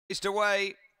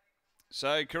away.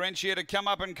 So Carentia to come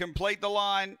up and complete the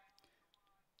line.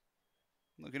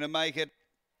 Looking to make it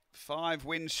 5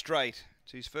 wins straight.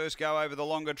 It's his first go over the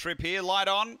longer trip here. Light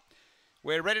on.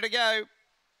 We're ready to go.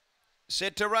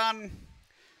 Set to run.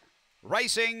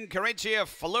 Racing, Carentia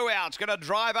flew out. It's going to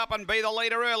drive up and be the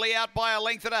leader early, out by a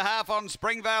length and a half on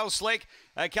Springvale Slick.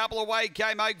 A couple away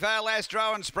came Oakvale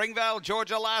Astro and Springvale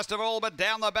Georgia last of all, but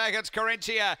down the back it's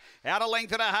Carentia. Out a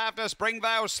length and a half to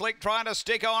Springvale Slick, trying to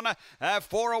stick on.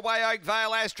 4 away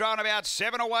Oakvale Astro and about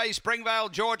 7 away Springvale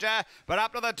Georgia. But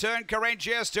up to the turn,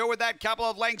 Carentia still with that couple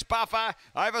of lengths buffer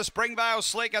over Springvale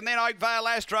Slick and then Oakvale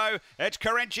Astro. It's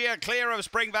Carentia clear of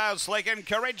Springvale Slick, and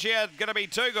Carentia going to be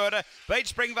too good. Beat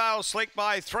Springvale Slick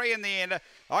by 3 in the end.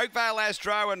 Oakvale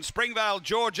Astro and Springvale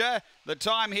Georgia. The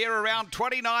time here around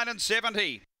 29 and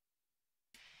 70.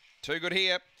 Too good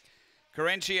here.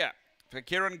 Carentia for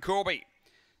Kieran Corby,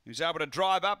 who's able to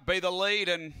drive up, be the lead,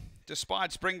 and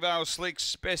despite Springvale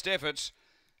Slick's best efforts,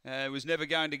 was never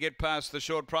going to get past the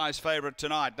short price favourite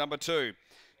tonight. Number 2,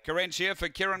 Carentia for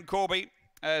Kieran Corby.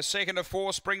 Second to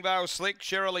 4, Springvale Slick,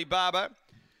 Shirley Barber.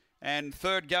 And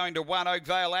third going to 1,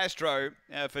 Oakvale Astro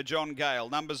for John Gale.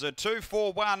 Numbers are 2,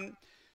 4, 1.